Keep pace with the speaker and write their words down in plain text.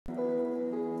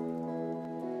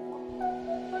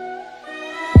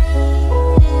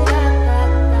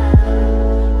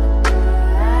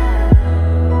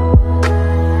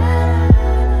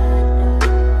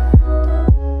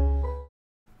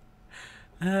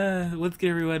What's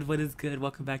good, everyone? What is good?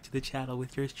 Welcome back to the channel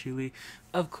with yours truly,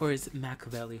 of course,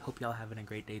 Machiavelli. Hope y'all having a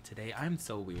great day today. I'm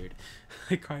so weird.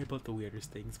 I cry about the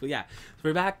weirdest things. But yeah, so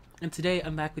we're back, and today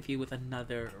I'm back with you with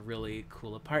another really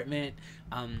cool apartment.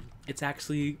 It's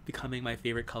actually becoming my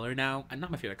favorite color now.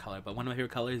 Not my favorite color, but one of my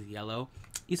favorite colors, yellow.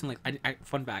 Used to like,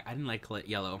 fun fact, I didn't like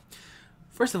yellow.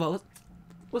 First of all,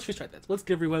 let's restart this. What's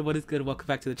good, everyone? What is good? Welcome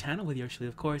back to the channel with yours truly,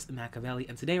 of course, Machiavelli.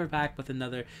 And today we're back with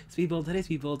another speed build. Today's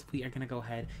speed build, we are gonna go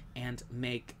ahead and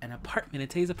make an apartment. In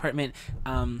today's apartment,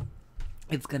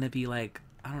 it's gonna be like,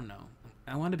 I don't know.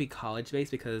 I want to be college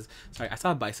based because, sorry, I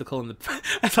saw a bicycle in the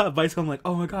I saw a bicycle. I'm like,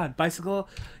 oh my god, bicycle.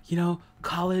 You know,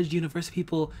 college, university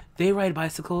people, they ride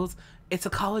bicycles. It's a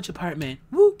college apartment.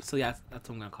 Whoop. So yeah, that's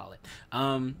what I'm gonna call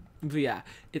it. But yeah,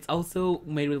 it's also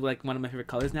made with like one of my favorite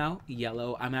colors now,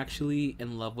 yellow. I'm actually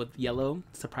in love with yellow,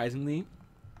 surprisingly.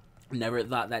 Never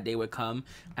thought that day would come.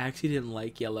 I actually didn't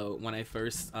like yellow when I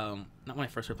first, not when I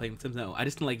first started playing Sims, no. I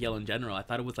just didn't like yellow in general. I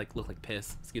thought it was like, look like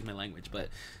piss, excuse my language, but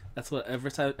that's what, every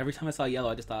time I saw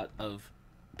yellow, I just thought of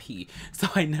pee. So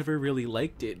I never really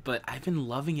liked it, but I've been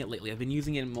loving it lately. I've been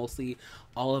using it in mostly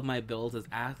all of my builds as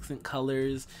accent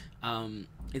colors.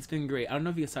 It's been great. I don't know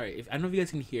if you guys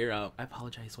can hear, I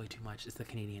apologize way too much, it's the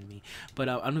Canadian me, but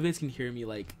I don't know if you guys can hear me.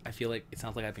 Like, I feel like it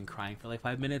sounds like I've been crying for like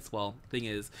 5 minutes. Well, thing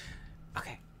is,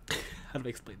 okay, how do I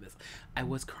explain this? I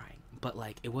was crying, but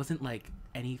like, it wasn't like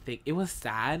anything, it was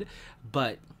sad,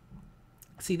 but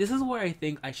see, this is where I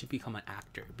think I should become an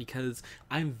actor, because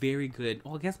I'm very good,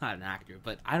 well, I guess not an actor,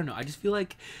 but I don't know, I just feel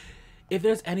like if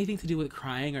there's anything to do with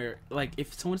crying, or like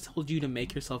if someone told you to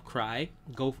make yourself cry,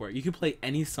 go for it. You can play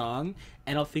any song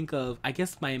and I'll think of, I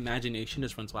guess my imagination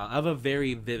just runs wild. I have a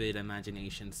very vivid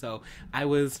imagination. So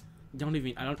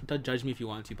don't judge me if you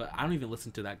want to, but I don't even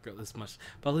listen to that girl as much.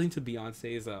 But listening to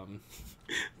Beyonce's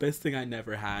Best Thing I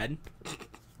Never Had.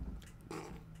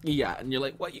 Yeah, and you're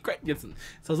like, what, you cried? Listen.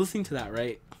 So I was listening to that,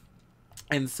 right?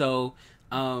 And so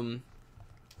I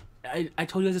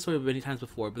told you guys this story many times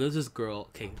before, but there's this girl.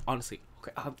 Okay, honestly,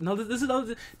 okay, no, this is now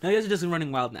you guys are just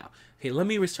running wild now. Okay, let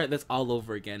me restart this all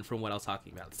over again from what I was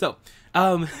talking about. So,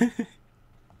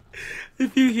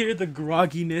 if you hear the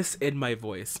grogginess in my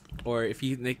voice, or if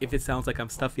it sounds like I'm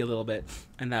stuffy a little bit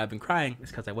and that I've been crying,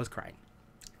 it's because I was crying.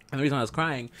 And the reason I was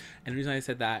crying, and the reason I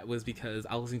said that was because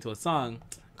I was listening to a song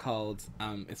called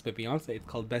it's by Beyonce. It's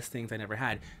called Best Things I Never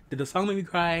Had. Did the song make me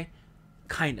cry?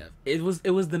 Kind of. It was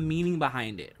the meaning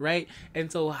behind it, right? And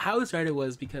so how it started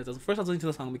was because first I was listening to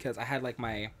the song because I had like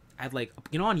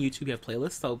you know, on YouTube you have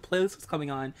playlists. So playlist was coming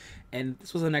on, and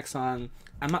this was the next song.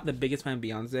 I'm not the biggest fan of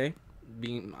Beyonce.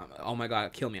 Oh my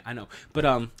god, kill me, I know, but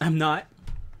I'm not.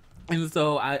 And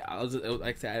so I was,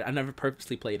 like I said, I never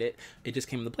purposely played it. It just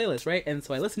came in the playlist, right? And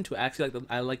so I listened to it. Actually,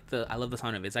 I love the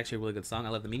sound of it. It's actually a really good song. I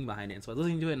love the meaning behind it. And so I was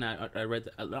listening to it, and I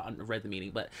read the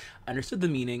meaning, but I understood the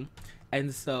meaning.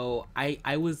 And so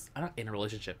I was, I'm not in a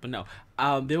relationship, but no,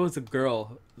 there was a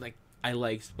girl like I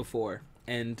liked before,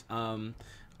 and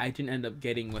I didn't end up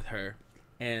getting with her.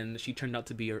 And she turned out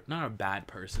to be not a bad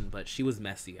person, but she was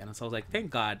messy. And so I was like,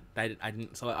 thank God that I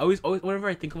didn't. So I always, whenever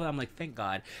I think of it, I'm like, thank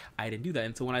God I didn't do that.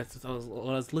 And so when I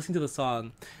was listening to the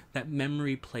song, that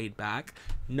memory played back.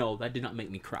 No, that did not make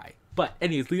me cry. But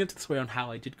anyways, leading up to the story on how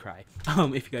I did cry,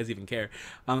 if you guys even care.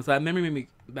 So that memory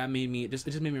made me, it just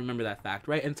made me remember that fact,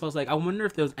 right? And so I was like, I wonder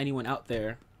if there was anyone out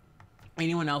there,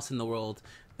 anyone else in the world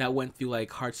that went through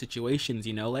like hard situations,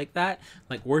 you know, like that,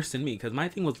 like worse than me, because my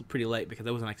thing was pretty light because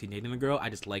I wasn't actually dating the girl, I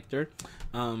just liked her.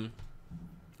 And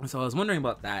so I was wondering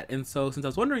about that, and so since I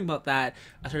was wondering about that,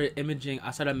 I started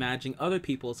imagining other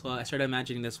people. So I started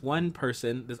imagining this one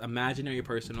person, this imaginary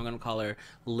person, I'm gonna call her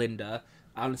Linda.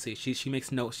 Honestly, she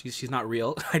makes no, she's not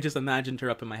real. I just imagined her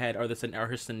up in my head, or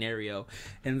her scenario.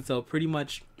 And so pretty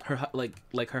much her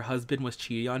like her husband was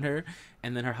cheating on her,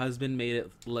 and then her husband made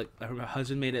it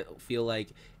feel like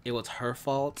it was her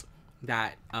fault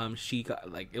that she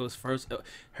got, like, it was first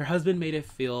her husband made it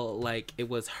feel like it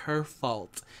was her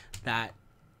fault that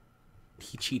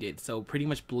he cheated. So pretty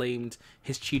much blamed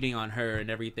his cheating on her and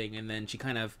everything. And then she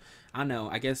kind of, I don't know,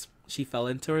 I guess she fell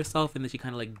into herself, and then she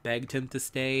kind of like begged him to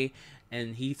stay,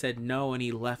 and he said no, and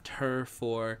he left her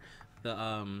for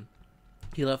the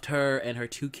he left her and her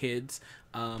 2 kids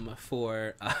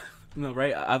for no,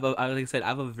 right? Like I said, I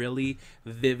have a really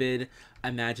vivid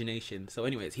imagination. So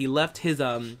anyways, he left his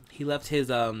 2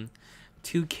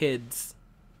 kids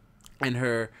and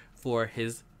her for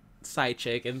his side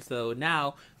chick. And so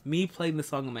now, me playing the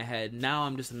song in my head, now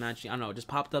I'm just imagining, I don't know, it just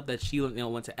popped up that she, you know,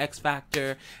 went to X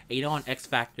Factor. And you know, on X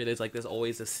Factor there's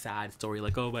always a sad story,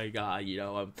 like, oh my god, you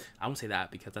know, I won't say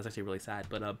that because that's actually really sad,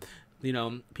 but you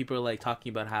know, people are like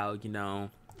talking about how, you know,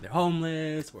 they're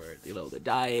homeless or they're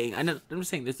dying. I'm just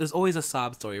saying there's always a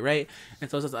sob story, right? And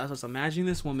so I was imagining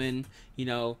this woman, you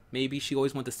know, maybe she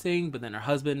always wanted to sing, but then her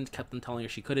husband kept on telling her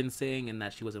she couldn't sing and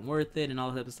that she wasn't worth it and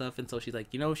all that type of stuff. And so she's like,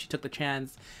 you know, she took the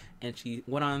chance and she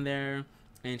went on there.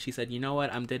 And she said, you know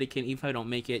what, I'm dedicated, even if I don't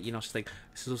make it, you know, she's like,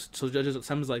 so judges,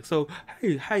 Simon's like, so,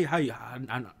 hey, how you, I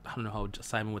don't know how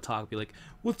Simon would talk, be like,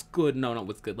 what's good? No, not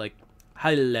what's good, like,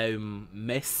 hello,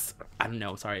 miss. I don't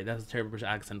know, sorry, that's a terrible British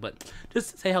accent, but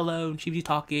just say hello, and she'd be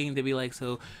talking, and they'd be like,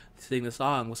 so, sing the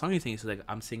song. What song are you singing? She's like,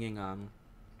 I'm singing,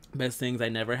 Best Things I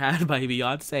Never Had by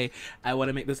Beyonce. I want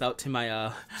to make this out to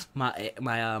my,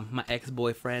 my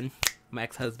ex-boyfriend, my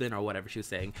ex-husband, or whatever she was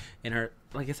saying. And her,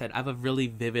 like I said, I have a really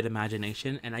vivid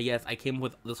imagination, and I came up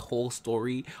with this whole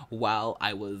story while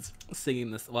I was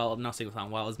singing this, well, not singing the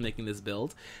song, while I was making this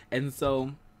build. And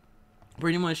so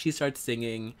pretty much she starts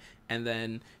singing, and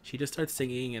then she just starts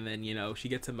singing, and then, you know, she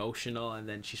gets emotional, and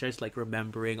then she starts like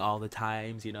remembering all the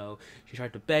times, you know, she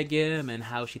tried to beg him and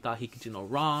how she thought he could do no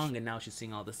wrong, and now she's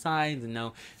seeing all the signs, and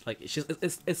now like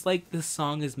it's like this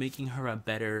song is making her a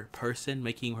better person,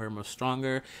 making her more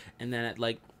stronger. And then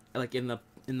like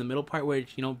in the middle part where,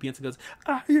 you know, Beyonce goes,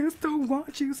 I used to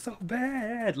want you so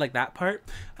bad, like that part,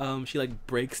 she like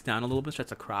breaks down a little bit, starts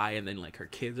to cry, and then like her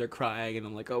kids are crying, and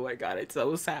I'm like, oh my god, it's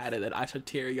so sad. And then I start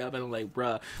tearing up, and I'm like,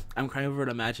 bruh, I'm crying over an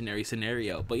imaginary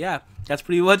scenario. But yeah, that's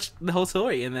pretty much the whole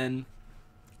story. And then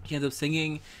she ends up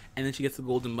singing, and then she gets the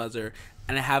golden buzzer,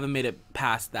 and I haven't made it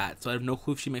past that, so I have no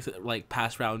clue if she makes it like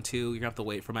past round 2. You're gonna have to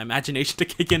wait for my imagination to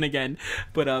kick in again.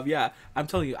 But yeah, I'm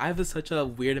telling you, I have such a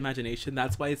weird imagination.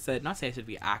 That's why I said, not say I should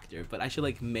be an actor, but I should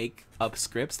like make up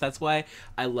scripts. That's why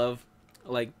I love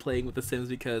like playing with The Sims,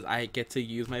 because I get to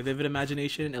use my vivid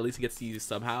imagination. At least it gets to use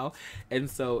somehow. And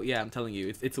so yeah, I'm telling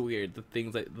you, it's weird, the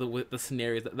things like the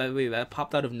scenarios that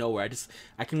popped out of nowhere.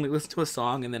 I can like, listen to a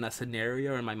song, and then a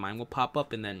scenario in my mind will pop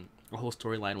up, and then a whole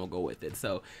storyline will go with it.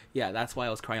 So yeah, that's why I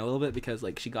was crying a little bit, because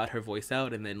like she got her voice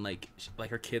out, and then like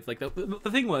her kids, like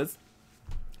the thing was,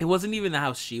 it wasn't even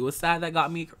how she was sad that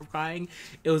got me crying.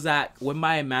 It was that when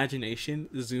my imagination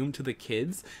zoomed to the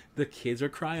kids are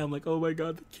crying. I'm like, oh my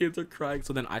god, the kids are crying.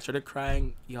 So then I started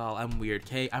crying. Y'all, I'm weird,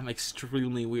 okay? I'm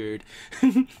extremely weird.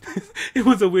 It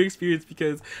was a weird experience,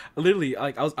 because literally,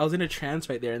 like, I was in a trance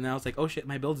right there, and then I was like, oh shit,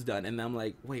 my build's done. And then I'm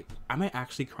like, wait, am I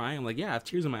actually crying? I'm like, yeah, I have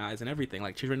tears in my eyes and everything,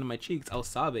 like tears running down my cheeks. I was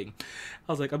sobbing.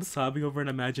 I was like, I'm sobbing over an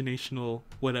imaginational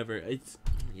whatever. It's,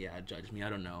 yeah, judge me. I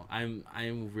don't know.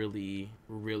 I'm really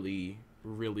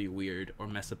weird, or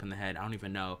messed up in the head. I don't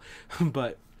even know.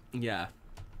 But yeah,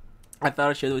 I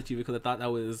thought I'd share that with you, because I thought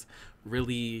that was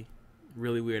really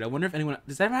weird. I wonder if anyone,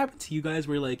 does that ever happen to you guys,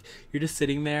 where like you're just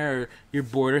sitting there, or you're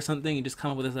bored or something, you just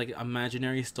come up with this like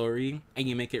imaginary story, and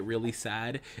you make it really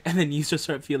sad, and then you just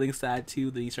start feeling sad too,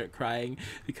 then you start crying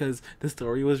because the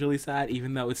story was really sad,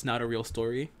 even though it's not a real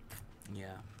story?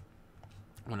 Yeah,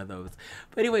 one of those.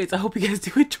 But anyways, I hope you guys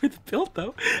do enjoy the build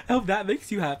though. I hope that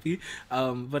makes you happy.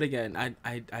 But again,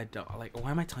 I don't, like,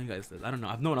 why am I telling you guys this? I don't know.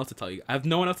 I have no one else to tell you. I have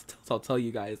no one else to tell, so I'll tell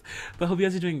you guys. But I hope you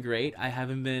guys are doing great. I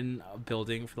haven't been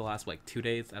building for the last like 2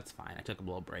 days. That's fine. I took a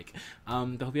little break.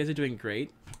 But I hope you guys are doing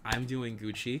great. I'm doing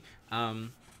Gucci.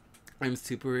 I'm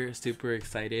super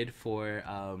excited for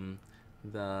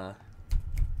the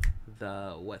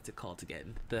what's it called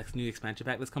again, the new expansion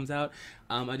pack that comes out.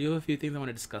 I do have a few things I want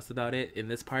to discuss about it in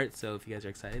this part, so if you guys are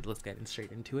excited, let's get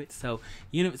straight into it. So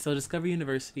Discover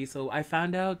University. So I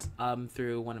found out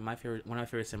through one of my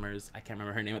favorite simmers, I can't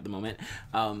remember her name at the moment,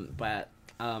 but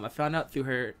I found out through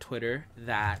her Twitter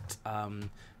that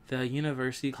the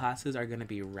university classes are going to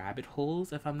be rabbit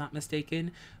holes, if I'm not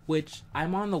mistaken, which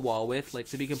I'm on the wall with. Like,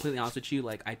 to be completely honest with you,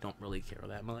 like, I don't really care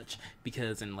that much,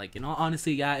 because, and like, in all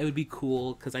honesty, yeah, it would be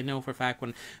cool, because I know for a fact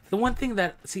when, the one thing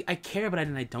that, see, I care, but I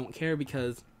don't care,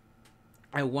 because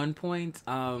at one point,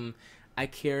 I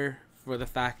care for the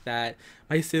fact that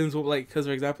my Sims will, like, because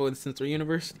for example, in Sensory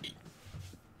University,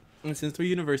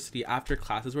 after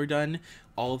classes were done,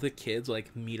 all the kids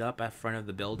like meet up at front of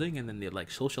the building, and then they like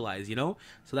socialize, you know.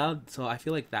 So I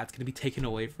feel like that's gonna be taken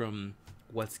away from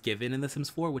what's given in The Sims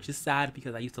 4, which is sad,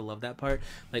 because I used to love that part,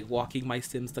 like walking my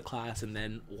Sims to class and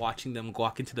then watching them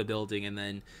walk into the building and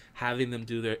then having them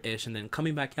do their ish, and then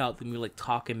coming back out, then we like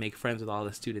talk and make friends with all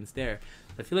the students there.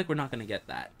 I feel like we're not gonna get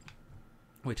that.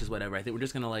 which is whatever. I think we're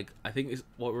just gonna like, I think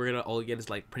what we're gonna all get is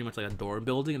like pretty much like a dorm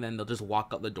building, and then they'll just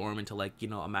walk up the dorm into like, you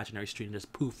know, imaginary street and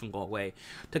just poof and go away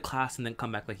to class and then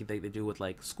come back like they do with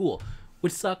like school,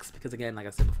 which sucks because again, like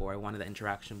I said before, I wanted the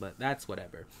interaction, but that's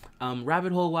whatever.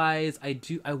 Rabbit hole wise, I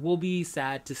will be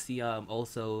sad to see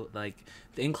also like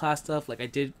the in-class stuff. Like I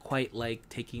did quite like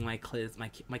taking my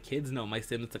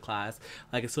Sims to class.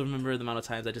 Like I still remember the amount of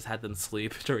times I just had them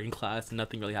sleep during class and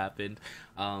nothing really happened.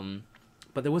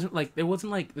 But there wasn't like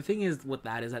the thing is with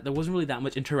that is that there wasn't really that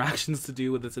much interactions to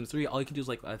do with the Sims 3. All you can do is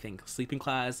like, I think, sleep in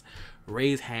class,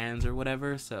 raise hands or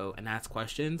whatever, so, and ask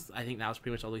questions. I think that was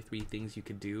pretty much all the 3 things you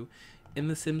could do in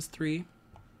the Sims 3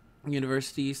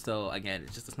 university. So again,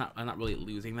 I'm not really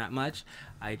losing that much.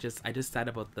 I just sad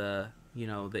about the, you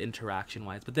know, the interaction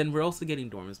wise, but then we're also getting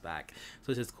dorms back,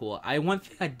 so it's just cool. One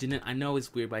thing I know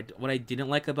it's weird, but what I didn't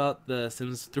like about the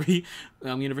Sims 3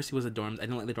 university was the dorms. I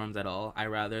didn't like the dorms at all. I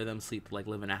rather them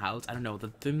live in a house. I don't know,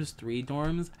 the Sims 3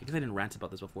 dorms, I guess I didn't rant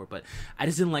about this before, but I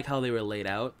just didn't like how they were laid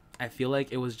out. I feel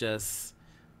like it was just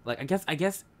like, I guess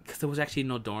because there was actually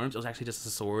no dorms, it was actually just a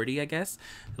sorority. I guess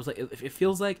it was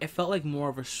like, it felt like more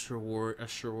of a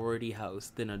sorority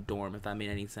house than a dorm, if that made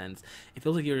any sense. It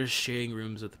feels like you're just sharing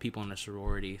rooms with the people in a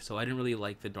sorority, so I didn't really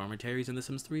like the dormitories in the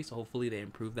Sims 3, so hopefully they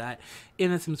improve that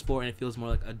in the Sims 4 and it feels more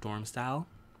like a dorm style.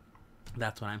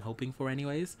 That's what I'm hoping for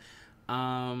anyways.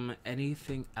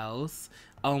 Anything else?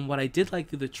 What I did like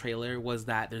through the trailer was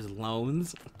that there's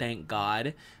loans, thank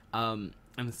God.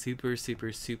 I'm super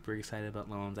excited about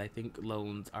loans. I think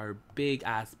loans are a big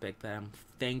aspect that I'm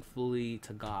thankfully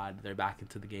to God they're back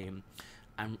into the game.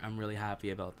 I'm really happy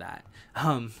about that.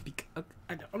 Because,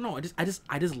 I don't know, I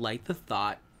just like the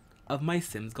thought of my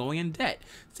Sims going in debt.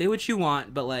 Say what you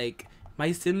want, but like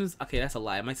my Sims, okay, that's a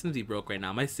lie. My Sims be broke right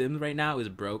now. My Sims right now is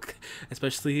broke,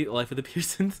 especially Life of the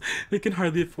Pearsons. They can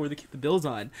hardly afford to keep the bills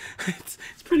on. It's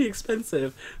pretty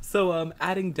expensive. So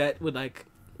adding debt would like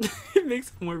it makes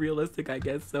it more realistic, I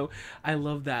guess. So I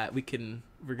love that we're gonna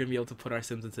be able to put our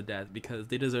Sims into debt because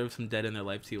they deserve some debt in their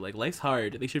life too. Like, life's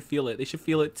hard. They should feel it. They should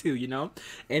feel it too, you know.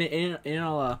 And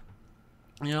all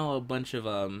a bunch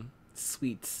of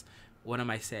sweets. What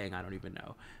am I saying? I don't even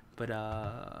know. But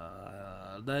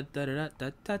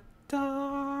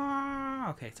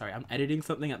okay, sorry. I'm editing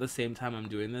something at the same time I'm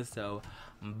doing this, so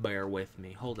bear with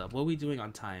me. Hold up. What are we doing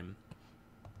on time?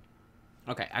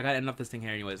 Okay, I gotta end off this thing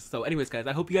here anyways. So anyways, guys,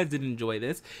 I hope you guys did enjoy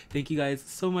this. Thank you guys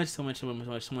so much for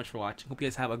watching. Hope you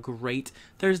guys have a great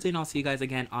Thursday, and I'll see you guys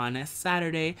again on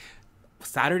Saturday.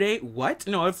 Saturday? What?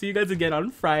 No, I'll see you guys again on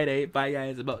Friday. Bye,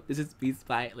 guys. This is peace.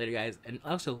 Bye. Later, guys. And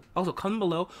also comment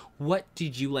below, what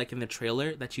did you like in the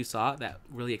trailer that you saw that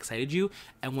really excited you,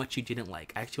 and what you didn't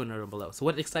like. I actually want to know below. So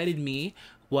what excited me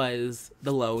was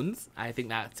the loans. I think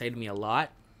that excited me a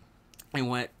lot. And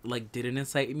what like didn't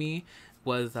excite me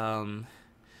was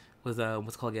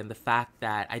what's called again, the fact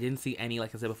that I didn't see any,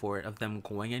 like I said before, of them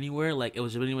going anywhere. Like, it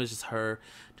was just her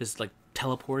just like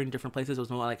teleporting different places. It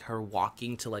was not like her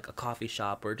walking to like a coffee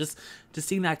shop or just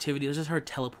seeing the activity. It was just her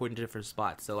teleporting to different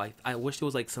spots. So I wish there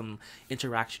was like some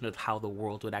interaction of how the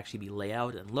world would actually be laid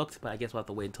out and looked, but I guess we'll have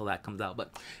to wait until that comes out.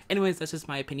 But anyways, that's just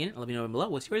my opinion. Let me know below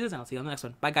what's yours is, and I'll see you on the next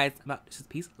one. Bye, guys. I'm out. This is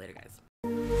peace. Later, guys.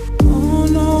 Oh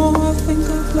no, I think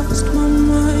I've lost my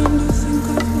mind.